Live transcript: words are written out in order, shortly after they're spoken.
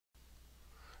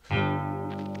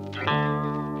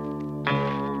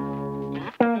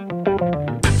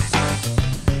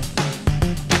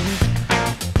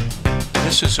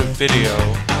This is a video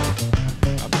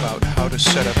about how to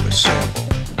set up a sample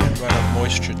and run a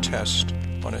moisture test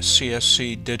on a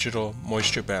CSC digital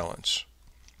moisture balance.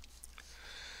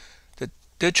 The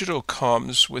digital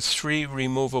comes with 3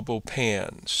 removable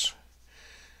pans.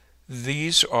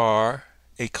 These are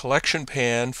a collection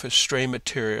pan for stray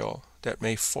material that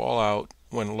may fall out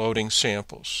when loading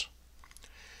samples,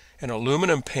 an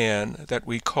aluminum pan that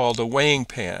we call the weighing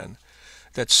pan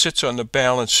that sits on the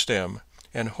balance stem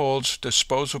and holds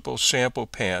disposable sample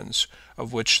pans,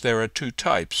 of which there are 2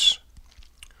 types.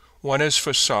 One is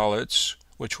for solids,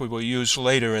 which we will use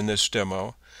later in this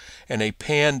demo, and a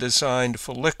pan designed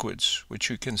for liquids, which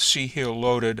you can see here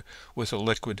loaded with a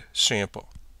liquid sample.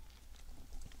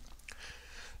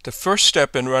 The first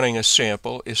step in running a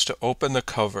sample is to open the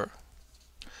cover,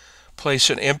 place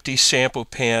an empty sample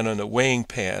pan on the weighing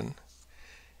pan,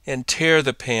 and tare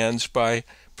the pans by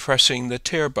pressing the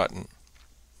tare button.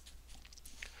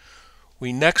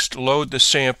 We next load the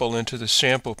sample into the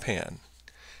sample pan,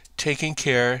 taking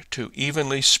care to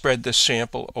evenly spread the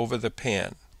sample over the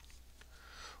pan.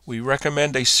 We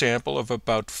recommend a sample of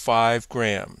about 5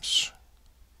 grams.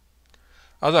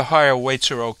 Other higher weights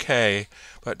are okay,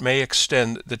 but may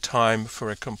extend the time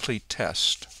for a complete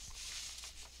test.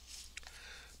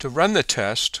 To run the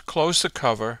test, close the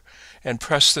cover and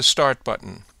press the start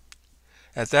button.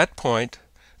 At that point,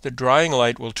 the drying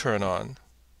light will turn on.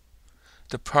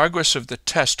 The progress of the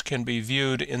test can be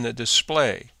viewed in the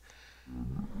display,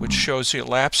 which shows the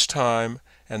elapsed time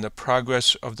and the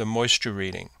progress of the moisture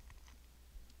reading.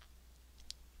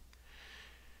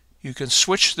 You can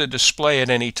switch the display at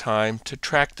any time to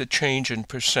track the change in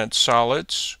percent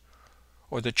solids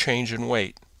or the change in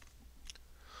weight.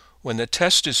 When the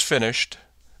test is finished,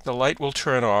 the light will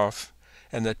turn off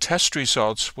and the test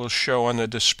results will show on the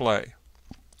display.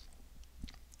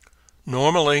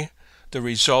 Normally, the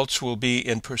results will be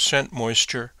in percent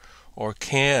moisture or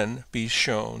can be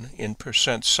shown in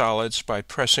percent solids by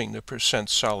pressing the percent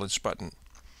solids button.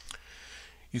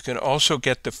 You can also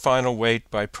get the final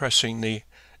weight by pressing the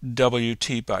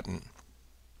WT button.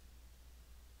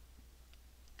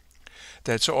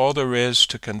 That's all there is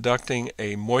to conducting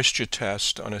a moisture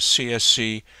test on a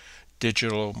CSC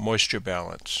digital moisture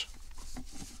balance.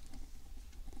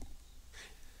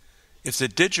 If the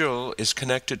digital is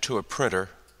connected to a printer,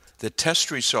 the test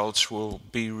results will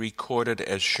be recorded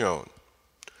as shown.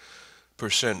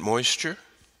 Percent moisture,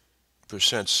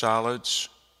 percent solids,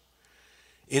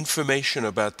 information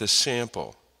about the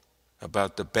sample,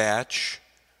 about the batch,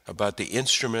 about the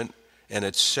instrument and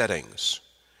its settings,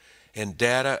 and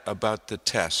data about the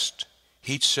test,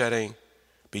 heat setting,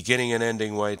 beginning and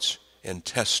ending weights, and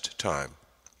test time.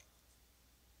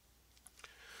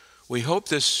 We hope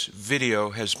this video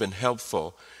has been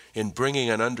helpful in bringing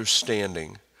an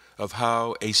understanding of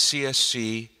how a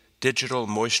CSC digital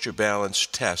moisture balance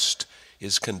test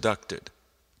is conducted.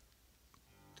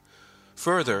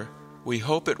 Further, we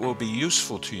hope it will be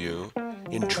useful to you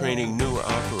in training new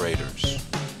operators.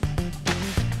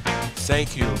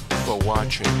 Thank you for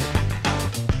watching.